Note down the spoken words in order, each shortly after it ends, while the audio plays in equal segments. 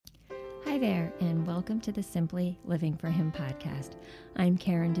there, and welcome to the Simply Living for Him podcast. I'm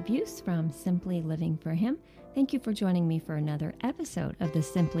Karen DeBuse from Simply Living for Him. Thank you for joining me for another episode of the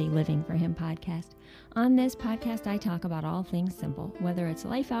Simply Living for Him podcast. On this podcast, I talk about all things simple, whether it's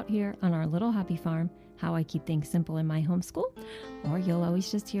life out here on our little hobby farm, how I keep things simple in my homeschool, or you'll always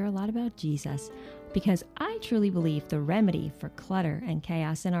just hear a lot about Jesus, because I truly believe the remedy for clutter and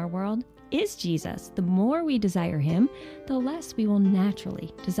chaos in our world is Jesus. The more we desire Him, the less we will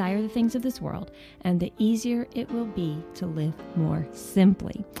naturally desire the things of this world, and the easier it will be to live more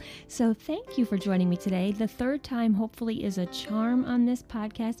simply. So thank you for joining me today. The third time hopefully is a charm on this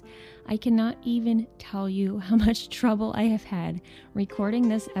podcast. I cannot even tell you how much trouble I have had recording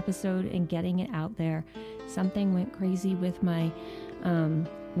this episode and getting it out there. Something went crazy with my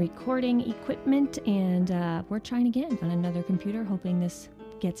recording equipment, and we're trying again on another computer, hoping this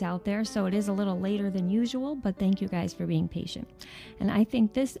gets out there. So it is a little later than usual, but thank you guys for being patient. And I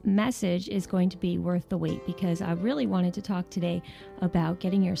think this message is going to be worth the wait, because I really wanted to talk today about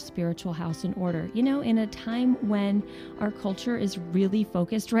getting your spiritual house in order. You know, in a time when our culture is really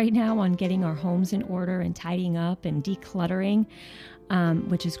focused right now on getting our homes in order and tidying up and decluttering,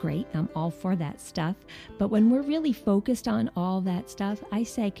 which is great. I'm all for that stuff. But when we're really focused on all that stuff, I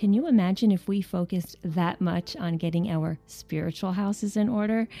say, can you imagine if we focused that much on getting our spiritual houses in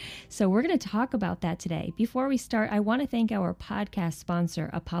order? So we're going to talk about that today. Before we start, I want to thank our podcast sponsor,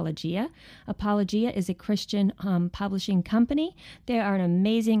 Apologia. Apologia is a Christian publishing company. They are an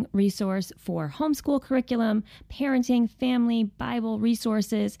amazing resource for homeschool curriculum, parenting, family, Bible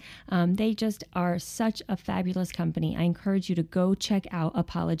resources. They just are such a fabulous company. I encourage you to go check out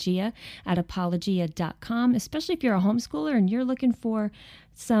Apologia at apologia.com, especially if you're a homeschooler and you're looking for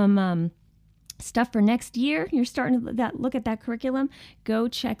some stuff for next year. You're starting to look at that curriculum. Go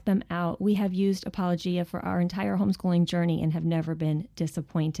check them out. We have used Apologia for our entire homeschooling journey and have never been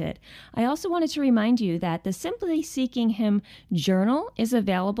disappointed. I also wanted to remind you that the Simply Seeking Him journal is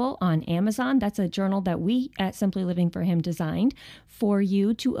available on Amazon. That's a journal that we at Simply Living for Him designed for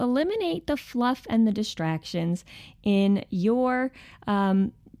you to eliminate the fluff and the distractions in your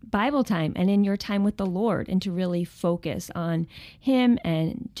Bible time and in your time with the Lord, and to really focus on Him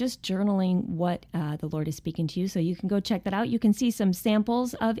and just journaling what the Lord is speaking to you. So you can go check that out. You can see some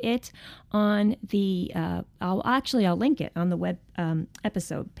samples of it on the, I'll link it on the web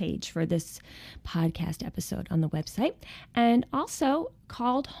episode page for this podcast episode on the website. And also,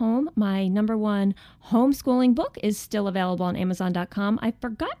 Called Home, my #1 homeschooling book, is still available on Amazon.com. I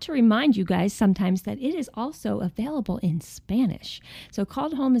forgot to remind you guys sometimes that it is also available in Spanish. So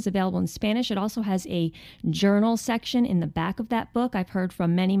Called Home is available in Spanish. It also has a journal section in the back of that book. I've heard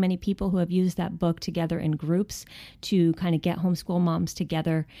from many, many people who have used that book together in groups to kind of get homeschool moms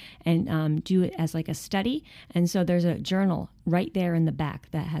together and do it as like a study. And so there's a journal right there in the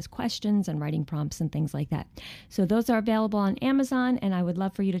back that has questions and writing prompts and things like that. So those are available on Amazon, and I would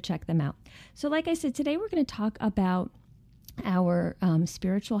love for you to check them out. So like I said, today we're going to talk about our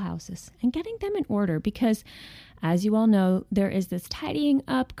spiritual houses and getting them in order, because as you all know, there is this tidying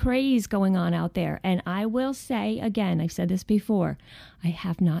up craze going on out there. And I will say again, I've said this before, I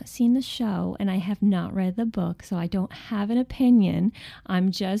have not seen the show and I have not read the book, so I don't have an opinion. I'm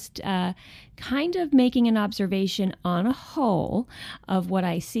just kind of making an observation on a whole of what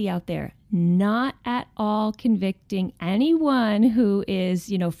I see out there. Not at all convicting anyone who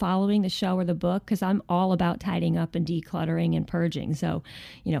is, following the show or the book, because I'm all about tidying up and decluttering and purging. So,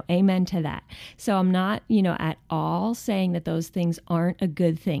 amen to that. So I'm not, at all saying that those things aren't a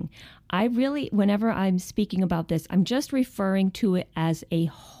good thing. I really, whenever I'm speaking about this, I'm just referring to it as a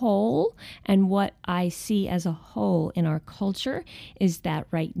whole. And what I see as a whole in our culture is that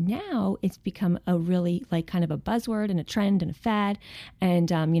right now it's become a really kind of a buzzword and a trend and a fad.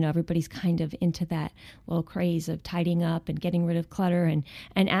 And, everybody's kind of into that little craze of tidying up and getting rid of clutter and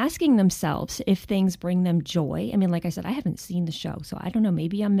asking themselves if things bring them joy. I mean, like I said, I haven't seen the show, so I don't know,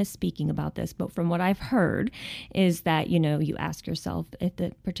 maybe I'm misspeaking about this, but from what I've heard is that, you ask yourself if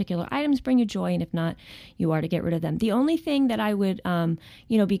the particular items bring you joy, and if not, you are to get rid of them. The only thing that I would,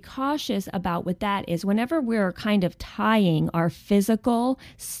 be cautious about with that is whenever we're kind of tying our physical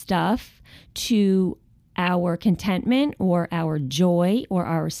stuff to our contentment or our joy or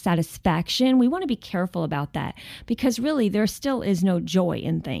our satisfaction, we want to be careful about that, because really there still is no joy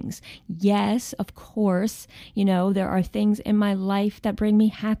in things. Yes, of course, there are things in my life that bring me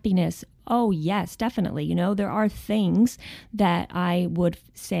happiness. Oh, yes, definitely. There are things that I would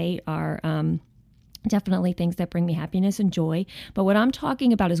say are definitely things that bring me happiness and joy. But what I'm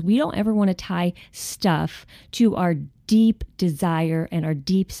talking about is we don't ever want to tie stuff to our deep desire and our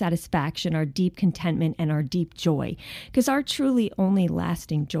deep satisfaction, our deep contentment, and our deep joy. Because our truly only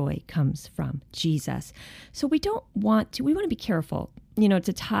lasting joy comes from Jesus. So we want to be careful,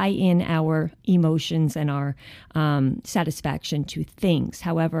 to tie in our emotions and our satisfaction to things.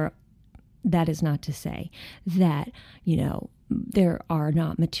 However, that is not to say that, there are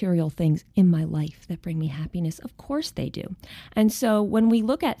not material things in my life that bring me happiness. Of course they do. And so when we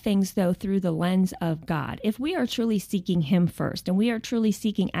look at things, though, through the lens of God, if we are truly seeking Him first, and we are truly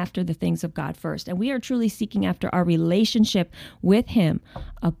seeking after the things of God first, and we are truly seeking after our relationship with Him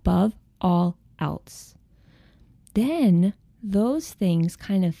above all else, then those things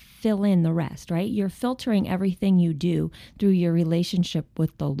kind of fill in the rest, right? You're filtering everything you do through your relationship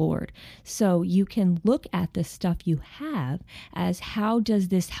with the Lord. So you can look at the stuff you have as, how does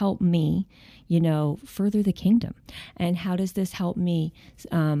this help me, further the kingdom? And how does this help me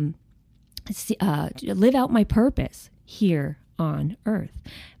live out my purpose here on earth,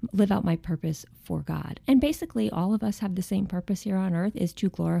 live out my purpose for God? And basically all of us have the same purpose here on earth, is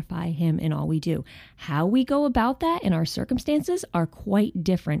to glorify Him in all we do. How we go about that in our circumstances are quite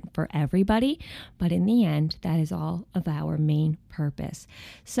different for everybody, but in the end, that is all of our main purpose.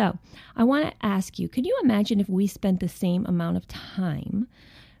 So I want to ask you, could you imagine if we spent the same amount of time,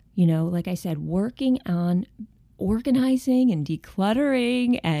 like I said, working on organizing and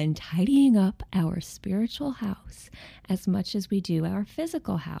decluttering and tidying up our spiritual house as much as we do our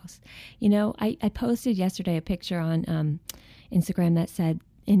physical house? I posted yesterday a picture on Instagram that said,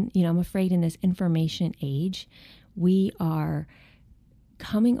 I'm afraid in this information age, we are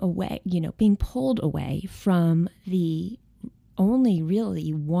coming away, being pulled away from the only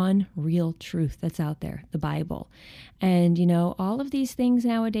really one real truth that's out there, the Bible. And, all of these things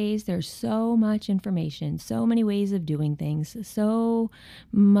nowadays, there's so much information, so many ways of doing things, so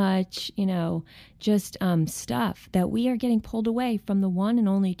much, just stuff that we are getting pulled away from the one and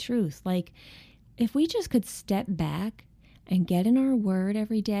only truth. Like, if we just could step back and get in our word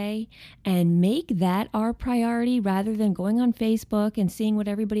every day and make that our priority, rather than going on Facebook and seeing what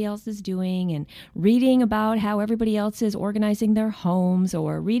everybody else is doing and reading about how everybody else is organizing their homes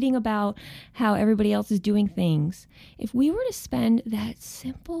or reading about how everybody else is doing things. If we were to spend that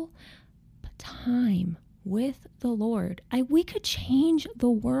simple time with the Lord, we could change the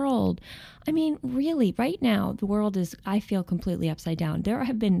world. I mean, really, right now, the world is, I feel, completely upside down. There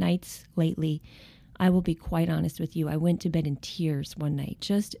have been nights lately, I will be quite honest with you, I went to bed in tears one night,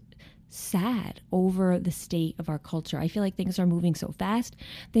 just sad over the state of our culture. I feel like things are moving so fast,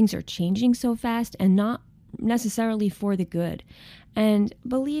 things are changing so fast, and not necessarily for the good. And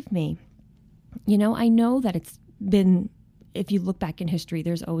believe me, I know that it's been, if you look back in history,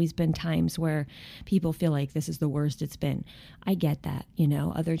 there's always been times where people feel like this is the worst it's been. I get that,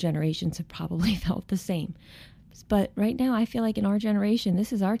 other generations have probably felt the same. But right now, I feel like in our generation,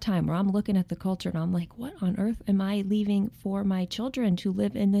 this is our time where I'm looking at the culture and I'm like, what on earth am I leaving for my children to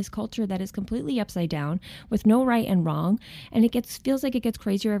live in this culture that is completely upside down with no right and wrong? And it feels like it gets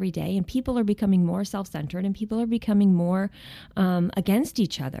crazier every day, and people are becoming more self-centered, and people are becoming more against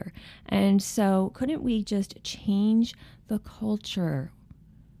each other. And so couldn't we just change the culture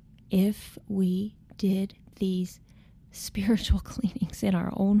if we did these spiritual cleanings in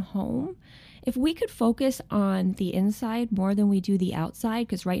our own home? If we could focus on the inside more than we do the outside,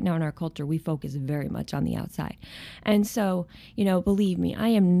 because right now in our culture, we focus very much on the outside. And so, believe me, I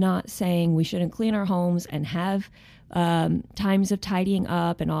am not saying we shouldn't clean our homes and have times of tidying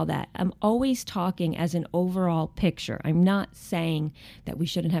up and all that. I'm always talking as an overall picture. I'm not saying that we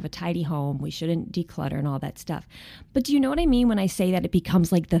shouldn't have a tidy home, we shouldn't declutter and all that stuff. But do you know what I mean when I say that it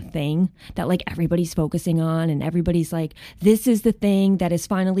becomes like the thing that like everybody's focusing on, and everybody's like, this is the thing that is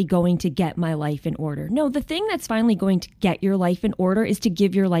finally going to get my life in order? No, the thing that's finally going to get your life in order is to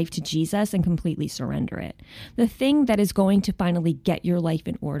give your life to Jesus and completely surrender it. The thing that is going to finally get your life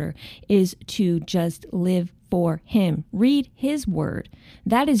in order is to just live for Him. Read His word.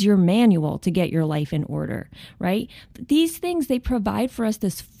 That is your manual to get your life in order, right? These things, they provide for us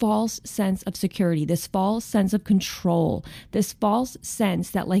this false sense of security, this false sense of control, this false sense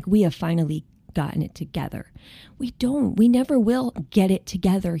that like we have finally gotten it together. We don't. We never will get it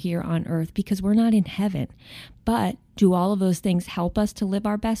together here on earth because we're not in heaven. But do all of those things help us to live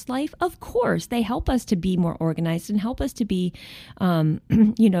our best life? Of course, they help us to be more organized and help us to be,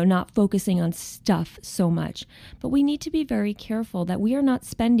 not focusing on stuff so much. But we need to be very careful that we are not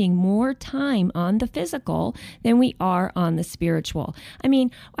spending more time on the physical than we are on the spiritual. I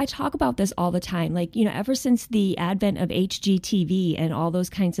mean, I talk about this all the time. Like, ever since the advent of HGTV and all those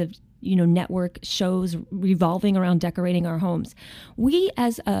kinds of network shows revolving around decorating our homes. We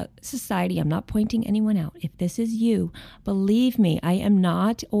as a society, I'm not pointing anyone out. If this is you, believe me, I am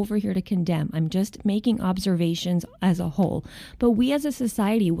not over here to condemn. I'm just making observations as a whole. But we as a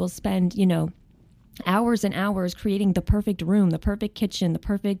society will spend, hours and hours creating the perfect room, the perfect kitchen, the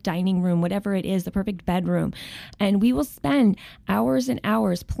perfect dining room, whatever it is, the perfect bedroom. And we will spend hours and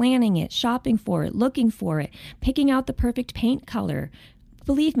hours planning it, shopping for it, looking for it, picking out the perfect paint color.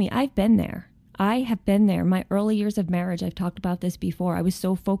 Believe me, I've been there. I have been there. My early years of marriage, I've talked about this before. I was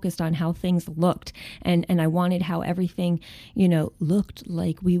so focused on how things looked, and I wanted how everything, looked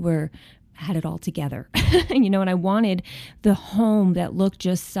like we had it all together, and I wanted the home that looked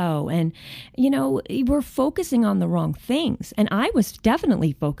just so. And, we're focusing on the wrong things. And I was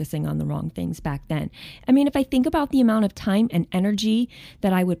definitely focusing on the wrong things back then. I mean, if I think about the amount of time and energy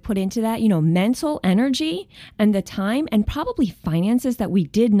that I would put into that, mental energy and the time and probably finances that we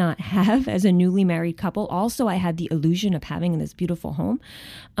did not have as a newly married couple. Also, I had the illusion of having this beautiful home.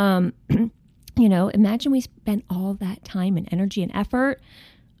 Imagine we spent all that time and energy and effort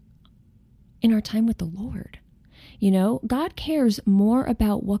in our time with the Lord. God cares more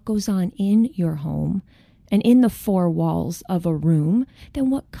about what goes on in your home and in the four walls of a room than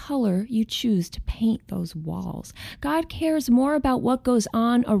what color you choose to paint those walls. God cares more about what goes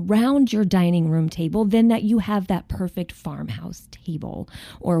on around your dining room table than that you have that perfect farmhouse table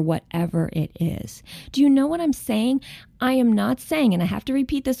or whatever it is. Do you know what I'm saying? I am not saying, and I have to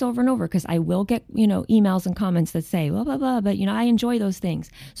repeat this over and over because I will get, emails and comments that say, blah, blah, blah, but, I enjoy those things.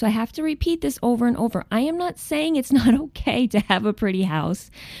 So I have to repeat this over and over. I am not saying it's not okay to have a pretty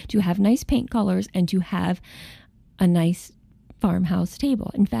house, to have nice paint colors, and to have a nice farmhouse table.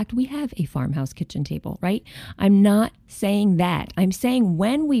 In fact, we have a farmhouse kitchen table, right? I'm not saying that. I'm saying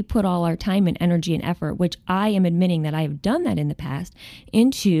when we put all our time and energy and effort, which I am admitting that I have done that in the past,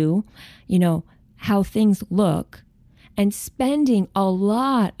 into, how things look, and spending a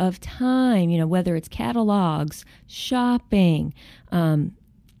lot of time, whether it's catalogs, shopping,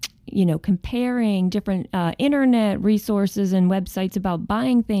 comparing different internet resources and websites about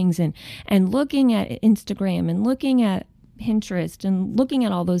buying things and looking at Instagram and looking at Pinterest and looking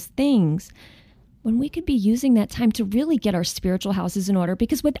at all those things, when we could be using that time to really get our spiritual houses in order.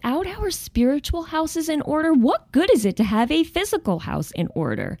 Because without our spiritual houses in order, what good is it to have a physical house in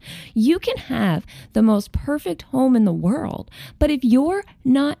order? You can have the most perfect home in the world, but if you're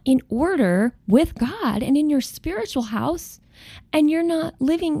not in order with God and in your spiritual house, and you're not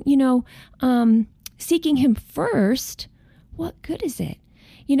living, seeking Him first, what good is it?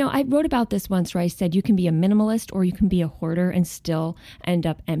 I wrote about this once where I said you can be a minimalist or you can be a hoarder and still end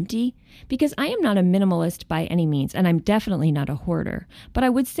up empty, because I am not a minimalist by any means, and I'm definitely not a hoarder. But I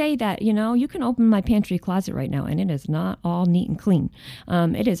would say that, you can open my pantry closet right now and it is not all neat and clean.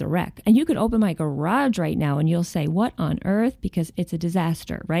 It is a wreck. And you could open my garage right now and you'll say, what on earth? Because it's a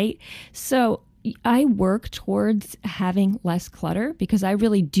disaster, right? So I work towards having less clutter because I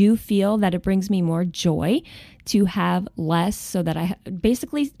really do feel that it brings me more joy to have less, so that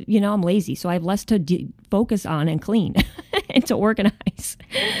basically, I'm lazy. So I have less to focus on and clean and to organize.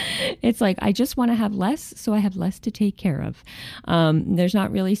 It's like, I just want to have less, so I have less to take care of. There's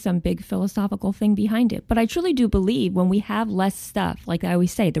not really some big philosophical thing behind it, but I truly do believe when we have less stuff, like I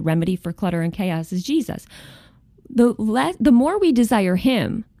always say, the remedy for clutter and chaos is Jesus. The more we desire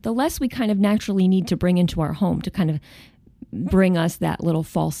Him, the less we kind of naturally need to bring into our home to kind of bring us that little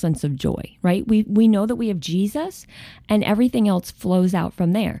false sense of joy, right? We know that we have Jesus and everything else flows out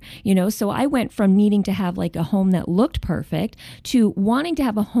from there, So I went from needing to have like a home that looked perfect to wanting to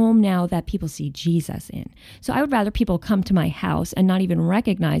have a home now that people see Jesus in. So I would rather people come to my house and not even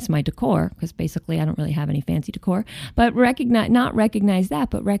recognize my decor, because basically I don't really have any fancy decor, but not recognize that,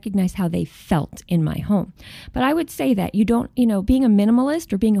 but recognize how they felt in my home. But I would say that you don't, being a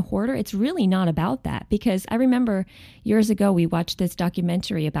minimalist or being a hoarder, it's really not about that, because I remember years ago, we watched this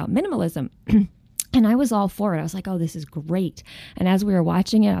documentary about minimalism and I was all for it. I was like, oh, this is great. And as we were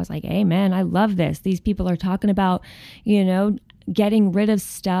watching it, I was like, hey, man, I love this. These people are talking about, getting rid of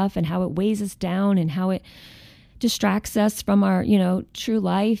stuff and how it weighs us down and how it distracts us from our, true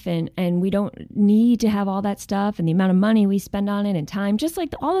life. And we don't need to have all that stuff and the amount of money we spend on it and time, just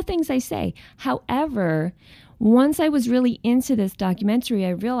like all the things I say. However, once I was really into this documentary, I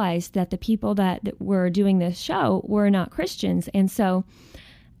realized that the people that were doing this show were not Christians. And so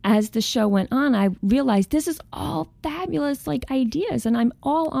as the show went on, I realized this is all fabulous ideas and I'm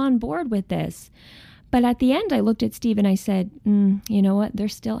all on board with this. But at the end, I looked at Steve and I said, you know what? They're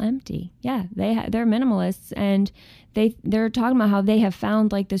still empty. Yeah, they're minimalists and they're talking about how they have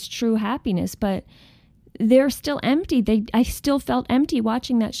found this true happiness, but they're still empty. I still felt empty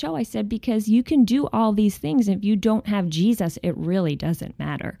watching that show. I said, because you can do all these things. If you don't have Jesus, it really doesn't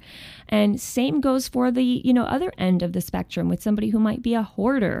matter. And same goes for the, other end of the spectrum with somebody who might be a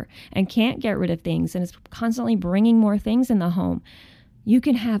hoarder and can't get rid of things and is constantly bringing more things in the home. You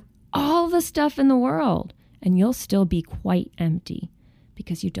can have all the stuff in the world and you'll still be quite empty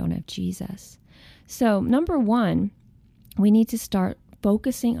because you don't have Jesus. So number one, we need to start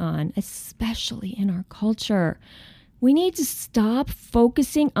focusing on, especially in our culture, we need to stop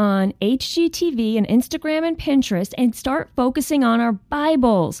focusing on HGTV and Instagram and Pinterest and start focusing on our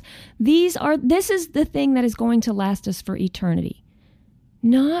Bibles. This is the thing that is going to last us for eternity.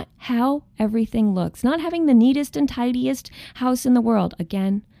 Not how everything looks, not having the neatest and tidiest house in the world.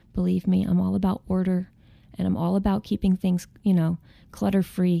 Again, believe me, I'm all about order and I'm all about keeping things,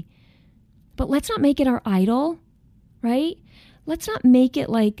 clutter-free. But let's not make it our idol, right? Let's not make it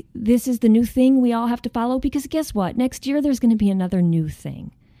like this is the new thing we all have to follow, because guess what? Next year, there's going to be another new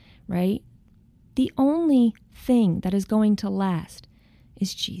thing, right? The only thing that is going to last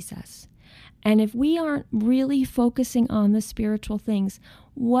is Jesus. And if we aren't really focusing on the spiritual things,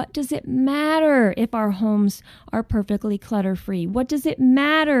 what does it matter if our homes are perfectly clutter-free? What does it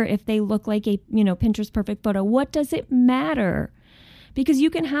matter if they look like a, Pinterest perfect photo? What does it matter? Because you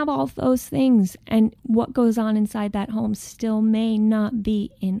can have all those things and what goes on inside that home still may not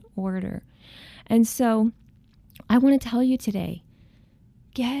be in order. And so I want to tell you today,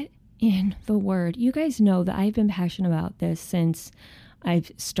 get in the Word. You guys know that I've been passionate about this since I've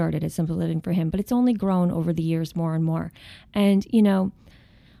started at Simply Living for Him, but it's only grown over the years more and more. And,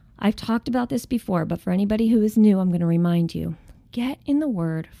 I've talked about this before, but for anybody who is new, I'm going to remind you. Get in the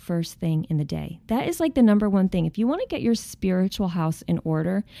Word first thing in the day. That is like the number one thing. If you want to get your spiritual house in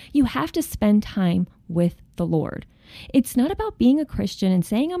order, you have to spend time with the Lord. It's not about being a Christian and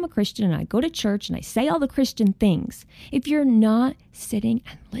saying I'm a Christian and I go to church and I say all the Christian things if you're not sitting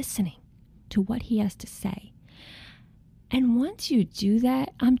and listening to what He has to say. And once you do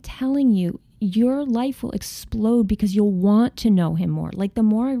that, I'm telling you, your life will explode because you'll want to know Him more. Like the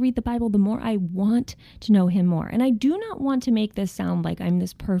more I read the Bible, the more I want to know Him more. And I do not want to make this sound like I'm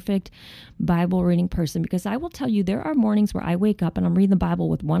this perfect Bible reading person, because I will tell you there are mornings where I wake up and I'm reading the Bible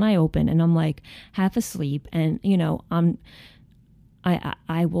with one eye open and I'm like half asleep, and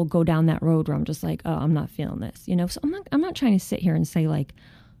I will go down that road where I'm just like, oh, I'm not feeling this, So I'm not trying to sit here and say like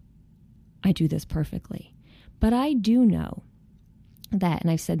I do this perfectly, but I do know that,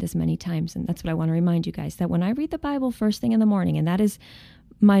 and I've said this many times, and that's what I want to remind you guys, that when I read the Bible first thing in the morning, and that is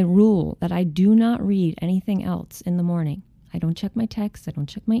my rule, that I do not read anything else in the morning. I don't check my texts, I don't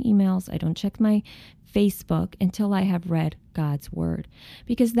check my emails, I don't check my Facebook until I have read God's Word,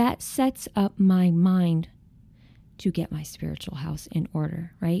 because that sets up my mind to get my spiritual house in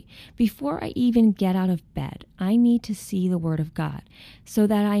order, right? Before I even get out of bed, I need to see the Word of God so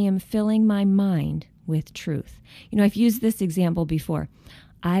that I am filling my mind with truth. I've used this example before.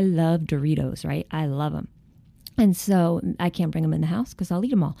 I love Doritos, right? I love them. And so I can't bring them in the house because I'll eat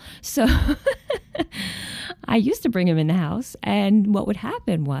them all. So I used to bring them in the house. And what would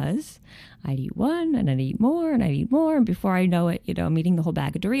happen was I'd eat one and I'd eat more and I'd eat more. And before I know it, I'm eating the whole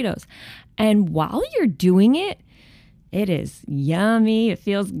bag of Doritos. And while you're doing it, it is yummy. It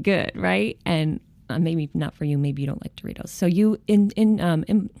feels good, right? And maybe not for you. Maybe you don't like Doritos. So you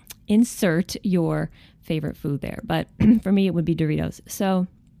insert your favorite food there. But for me, it would be Doritos. So,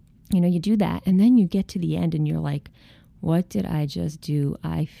 you do that and then you get to the end and you're like, what did I just do?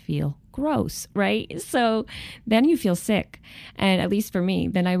 I feel gross, right? So then you feel sick. And at least for me,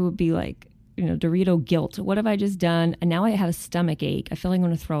 then I would be like, Dorito guilt. What have I just done? And now I have a stomach ache. I feel like I'm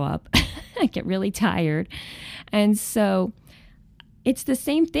going to throw up. I get really tired. And so it's the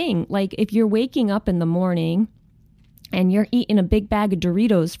same thing. Like if you're waking up in the morning and you're eating a big bag of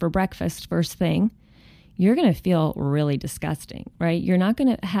Doritos for breakfast first thing, you're going to feel really disgusting, right? You're not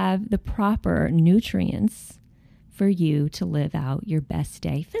going to have the proper nutrients for you to live out your best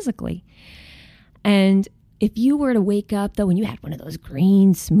day physically. And if you were to wake up, though, and you had one of those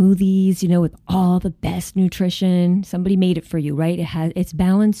green smoothies, with all the best nutrition, somebody made it for you, right? It's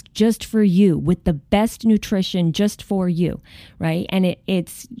balanced just for you with the best nutrition just for you, right? And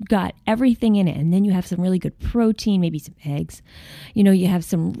it's got everything in it. And then you have some really good protein, maybe some eggs. You have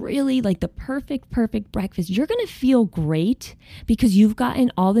some really like the perfect breakfast. You're going to feel great because you've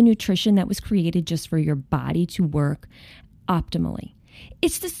gotten all the nutrition that was created just for your body to work optimally.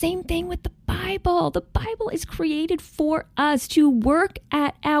 It's the same thing with the Bible. The Bible is created for us to work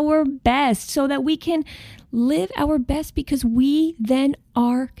at our best so that we can live our best, because we then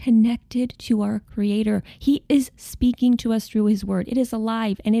are connected to our Creator. He is speaking to us through His Word. It is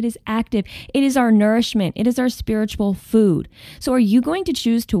alive and it is active. It is our nourishment. It is our spiritual food. So are you going to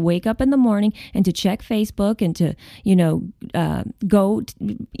choose to wake up in the morning and to check Facebook and to, go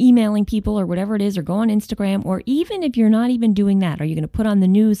emailing people or whatever it is, or go on Instagram? Or even if you're not even doing that, are you going to put on the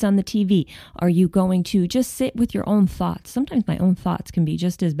news on the TV? Are you going to just sit with your own thoughts? Sometimes my own thoughts can be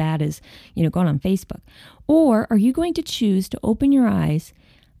just as bad as, going on Facebook. Or are you going to choose to open your eyes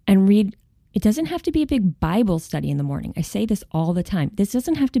and read? It doesn't have to be a big Bible study in the morning. I say this all the time. This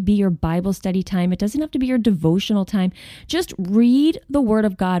doesn't have to be your Bible study time. It doesn't have to be your devotional time. Just read the Word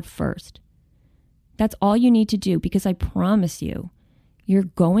of God first. That's all you need to do, because I promise you, you're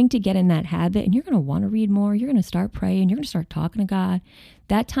going to get in that habit and you're going to want to read more. You're going to start praying. You're going to start talking to God.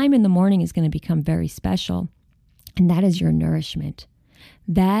 That time in the morning is going to become very special. And that is your nourishment.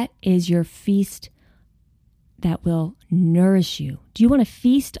 That is your feast that will nourish you. Do you want to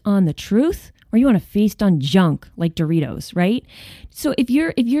feast on the truth, or you want to feast on junk like Doritos, right? So if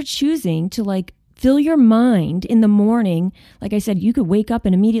you're choosing to fill your mind in the morning, like I said, you could wake up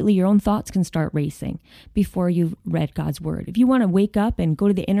and immediately your own thoughts can start racing before you've read God's Word. If you want to wake up and go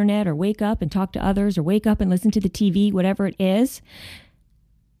to the internet, or wake up and talk to others, or wake up and listen to the TV, whatever it is,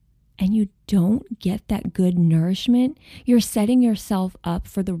 and you don't get that good nourishment, you're setting yourself up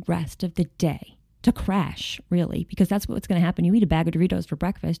for the rest of the day to crash, really, because that's what's going to happen. You eat a bag of Doritos for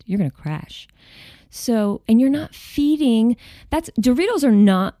breakfast, you're going to crash. So, and you're not feeding, Doritos are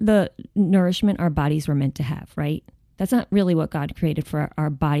not the nourishment our bodies were meant to have, right? That's not really what God created for our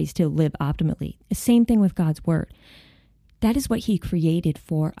bodies to live optimally. The same thing with God's Word. That is what He created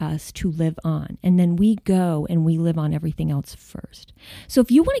for us to live on. And then we go and we live on everything else first. So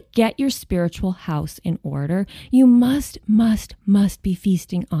if you want to get your spiritual house in order, you must be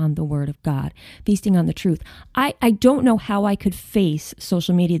feasting on the Word of God, feasting on the truth. I don't know how I could face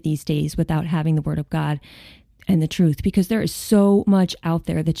social media these days without having the Word of God and the truth, because there is so much out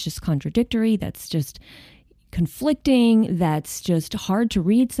there that's just contradictory, that's just conflicting, that's just hard to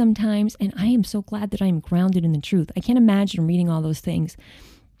read sometimes. And I am so glad that I'm grounded in the truth. I can't imagine reading all those things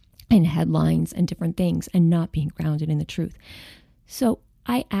and headlines and different things and not being grounded in the truth. So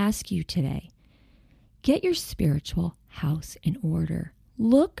I ask you today, get your spiritual house in order.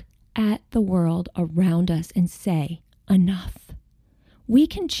 Look at the world around us and say, enough. We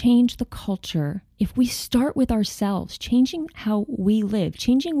can change the culture if we start with ourselves, changing how we live,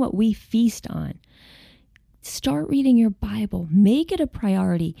 changing what we feast on. Start reading your Bible. Make it a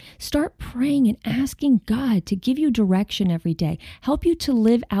priority. Start praying and asking God to give you direction every day. Help you to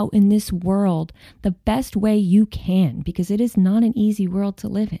live out in this world the best way you can, because it is not an easy world to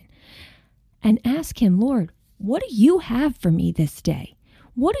live in. And ask Him, Lord, what do you have for me this day?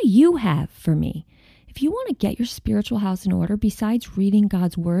 What do you have for me? If you want to get your spiritual house in order, besides reading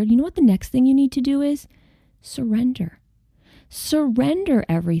God's Word, you know what the next thing you need to do is? Surrender. Surrender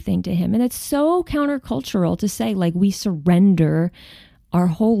everything to Him. And it's so countercultural to say we surrender our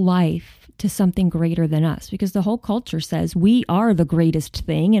whole life to something greater than us, because the whole culture says we are the greatest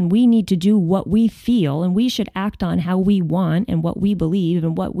thing and we need to do what we feel and we should act on how we want and what we believe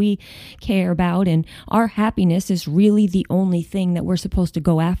and what we care about, and our happiness is really the only thing that we're supposed to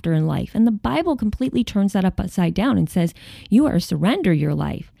go after in life. And the Bible completely turns that upside down and says you are to surrender your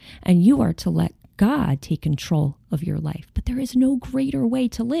life and you are to let God take control of your life. But there is no greater way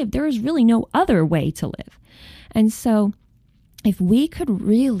to live. There is really no other way to live. And so if we could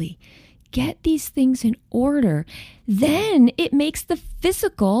really get these things in order, then it makes the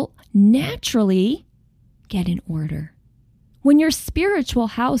physical naturally get in order. When your spiritual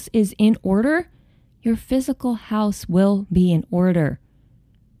house is in order, your physical house will be in order.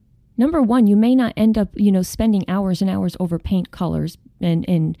 Number one, you may not end up, spending hours and hours over paint colors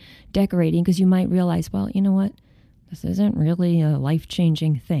and decorating, because you might realize, well, you know what? This isn't really a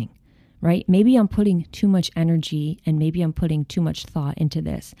life-changing thing, right? Maybe I'm putting too much energy and maybe I'm putting too much thought into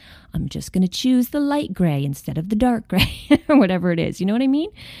this. I'm just going to choose the light gray instead of the dark gray or whatever it is. You know what I mean?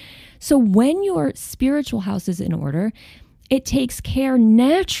 So when your spiritual house is in order, it takes care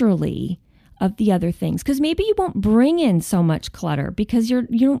naturally of the other things, because maybe you won't bring in so much clutter because you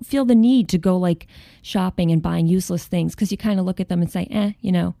don't feel the need to go shopping and buying useless things, because you kind of look at them and say,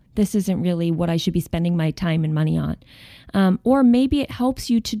 this isn't really what I should be spending my time and money on. Or maybe it helps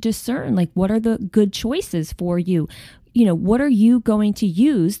you to discern what are the good choices for you. What are you going to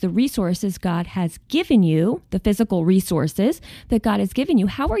use the resources God has given you, the physical resources that God has given you?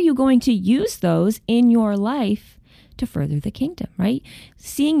 How are you going to use those in your life to further the kingdom, right?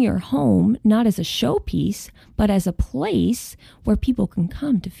 Seeing your home not as a showpiece, but as a place where people can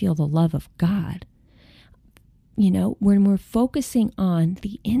come to feel the love of God. When we're focusing on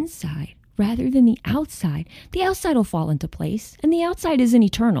the inside rather than the outside will fall into place, and the outside isn't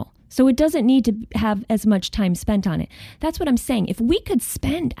eternal. So it doesn't need to have as much time spent on it. That's what I'm saying. If we could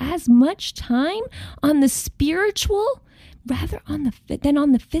spend as much time on the spiritual rather than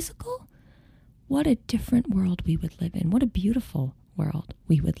on the physical, what a different world we would live in. What a beautiful world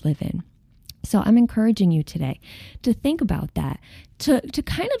we would live in. So I'm encouraging you today to think about that, to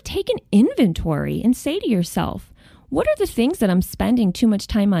kind of take an inventory and say to yourself, what are the things that I'm spending too much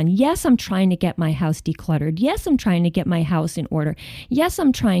time on? Yes, I'm trying to get my house decluttered. Yes, I'm trying to get my house in order. Yes,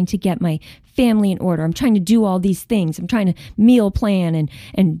 I'm trying to get my family in order. I'm trying to do all these things. I'm trying to meal plan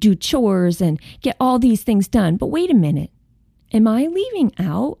and do chores and get all these things done. But wait a minute. Am I leaving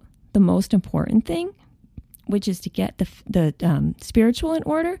out the most important thing, which is to get the spiritual in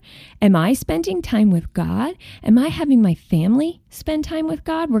order? Am I spending time with God? Am I having my family spend time with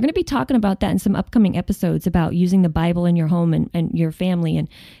God? We're going to be talking about that in some upcoming episodes about using the Bible in your home and your family,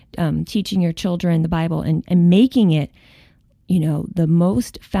 and teaching your children the Bible and making it, the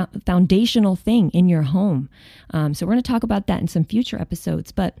most foundational thing in your home. So we're going to talk about that in some future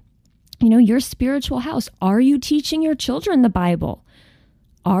episodes. But, your spiritual house, are you teaching your children the Bible?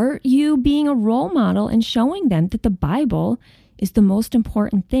 Are you being a role model and showing them that the Bible is the most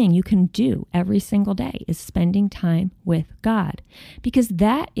important thing you can do every single day, is spending time with God? Because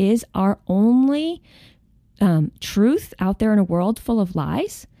that is our only truth out there in a world full of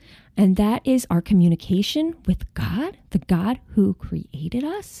lies. And that is our communication with God, the God who created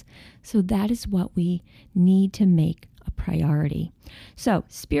us. So that is what we need to make a priority. So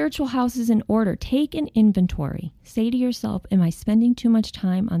spiritual house is in order. Take an inventory. Say to yourself, am I spending too much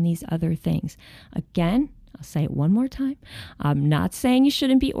time on these other things? Again, I'll say it one more time. I'm not saying you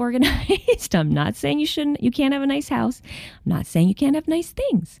shouldn't be organized. I'm not saying you can't have a nice house. I'm not saying you can't have nice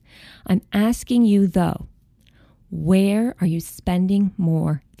things. I'm asking you though, where are you spending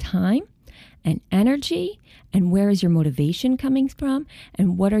more time and energy? And where is your motivation coming from?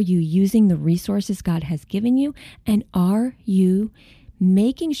 And what are you using the resources God has given you? And are you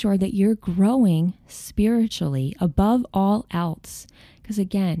making sure that you're growing spiritually above all else? Because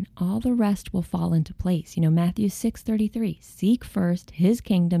again, all the rest will fall into place. Matthew 6:33, seek first his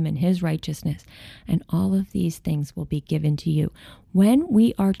kingdom and his righteousness, and all of these things will be given to you. When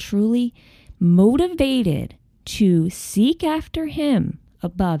we are truly motivated to seek after him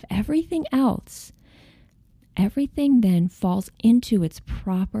above everything else, everything then falls into its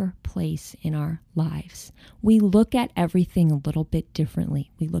proper place in our lives. We look at everything a little bit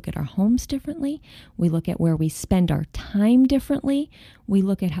differently. We look at our homes differently. We look at where we spend our time differently. We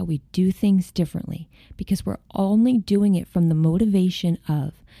look at how we do things differently, because we're only doing it from the motivation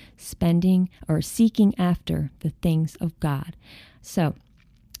of spending or seeking after the things of God. So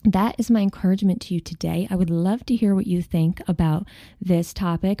that is my encouragement to you today. I would love to hear what you think about this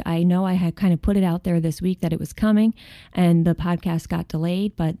topic. I know I had kind of put it out there this week that it was coming and the podcast got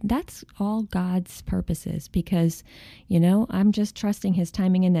delayed, but that's all God's purposes, because, I'm just trusting his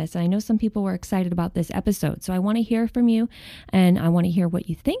timing in this. I know some people were excited about this episode, so I want to hear from you and I want to hear what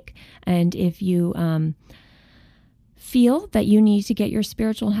you think. And if you feel that you need to get your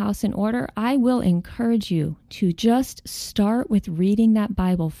spiritual house in order, I will encourage you to just start with reading that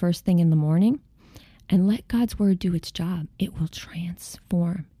Bible first thing in the morning and let God's word do its job. It will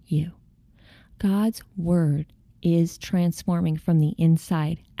transform you. God's word is transforming from the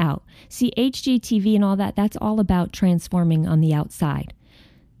inside out. See, HGTV and all that, that's all about transforming on the outside.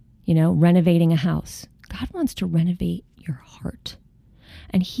 Renovating a house. God wants to renovate your heart.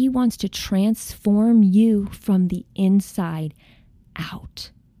 And he wants to transform you from the inside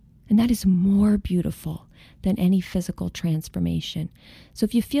out. And that is more beautiful than any physical transformation. So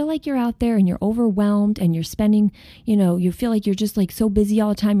if you feel like you're out there and you're overwhelmed and you're spending, you feel like you're just like so busy all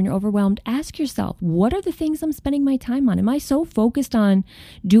the time and you're overwhelmed, ask yourself, what are the things I'm spending my time on? Am I so focused on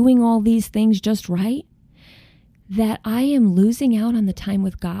doing all these things just right that I am losing out on the time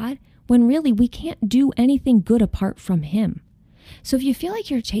with God, when really we can't do anything good apart from him? So if you feel like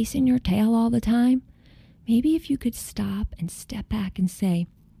you're chasing your tail all the time, maybe if you could stop and step back and say,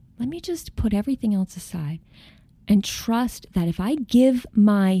 let me just put everything else aside and trust that if I give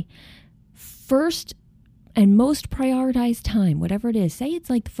my first and most prioritized time, whatever it is, say it's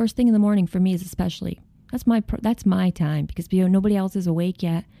like the first thing in the morning for me is especially, that's my time, because nobody else is awake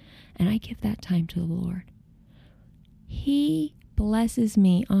yet, and I give that time to the Lord. He blesses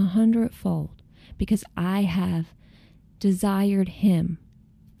me 100-fold because I have desired him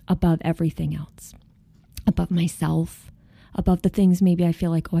above everything else. above myself, above the things maybe I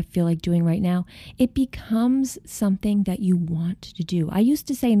feel like doing right now. It becomes something that you want to do. I used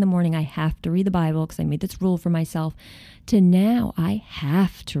to say in the morning, I have to read the Bible because I made this rule for myself, to now I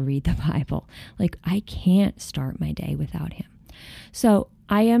have to read the Bible. Like, I can't start my day without him. So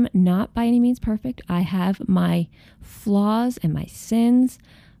I am not by any means perfect. I have my flaws and my sins,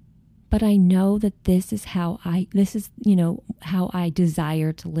 but I know that this is how I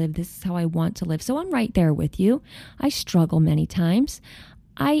desire to live. This is how I want to live. So I'm right there with you. I struggle many times.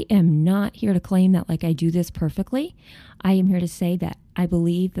 I am not here to claim that like I do this perfectly. I am here to say that I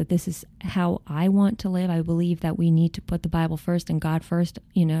believe that this is how I want to live. I believe that we need to put the Bible first and God first.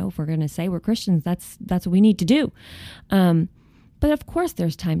 If we're going to say we're Christians, that's what we need to do. But of course,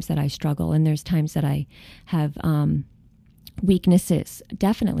 there's times that I struggle, and there's times that I have weaknesses.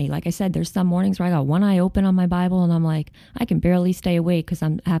 Definitely. Like I said, there's some mornings where I got one eye open on my Bible and I'm like, I can barely stay awake because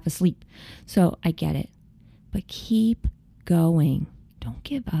I'm half asleep. So I get it. But keep going. Don't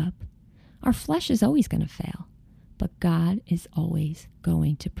give up. Our flesh is always going to fail, but God is always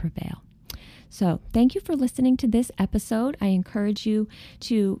going to prevail. So thank you for listening to this episode. I encourage you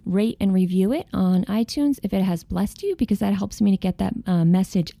to rate and review it on iTunes if it has blessed you, because that helps me to get that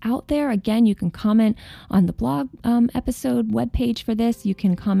message out there. Again, you can comment on the blog episode webpage for this. You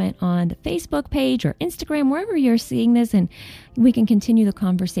can comment on the Facebook page or Instagram, wherever you're seeing this, and we can continue the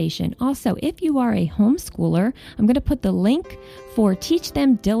conversation. Also, if you are a homeschooler, I'm going to put the link for Teach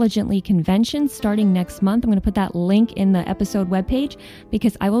Them Diligently Convention starting next month. I'm going to put that link in the episode webpage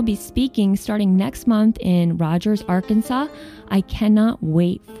because I will be speaking starting next month in Rogers, Arkansas. I cannot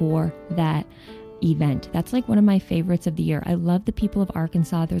wait for that event. That's like one of my favorites of the year. I love the people of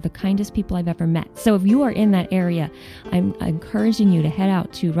Arkansas. They're the kindest people I've ever met. So if you are in that area, I'm encouraging you to head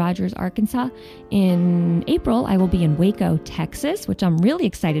out to Rogers, Arkansas. In April, I will be in Waco, Texas, which I'm really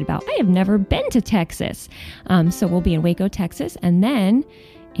excited about. I have never been to Texas. So we'll be in Waco, Texas. And then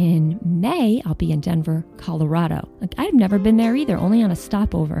in May, I'll be in Denver, Colorado. Like, I've never been there either, only on a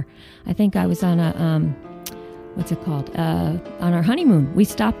stopover. I think I was on a, on our honeymoon. We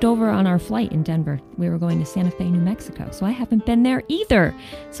stopped over on our flight in Denver. We were going to Santa Fe, New Mexico. So I haven't been there either.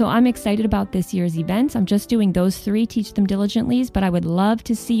 So I'm excited about this year's events. I'm just doing those 3, Teach Them Diligently, but I would love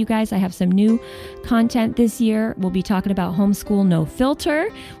to see you guys. I have some new content this year. We'll be talking about Homeschool No Filter.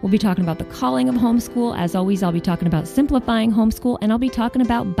 We'll be talking about the calling of homeschool. As always, I'll be talking about simplifying homeschool, and I'll be talking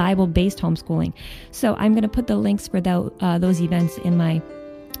about Bible-based homeschooling. So I'm going to put the links for those events in my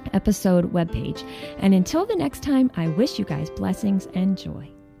episode webpage. And until the next time, I wish you guys blessings and joy.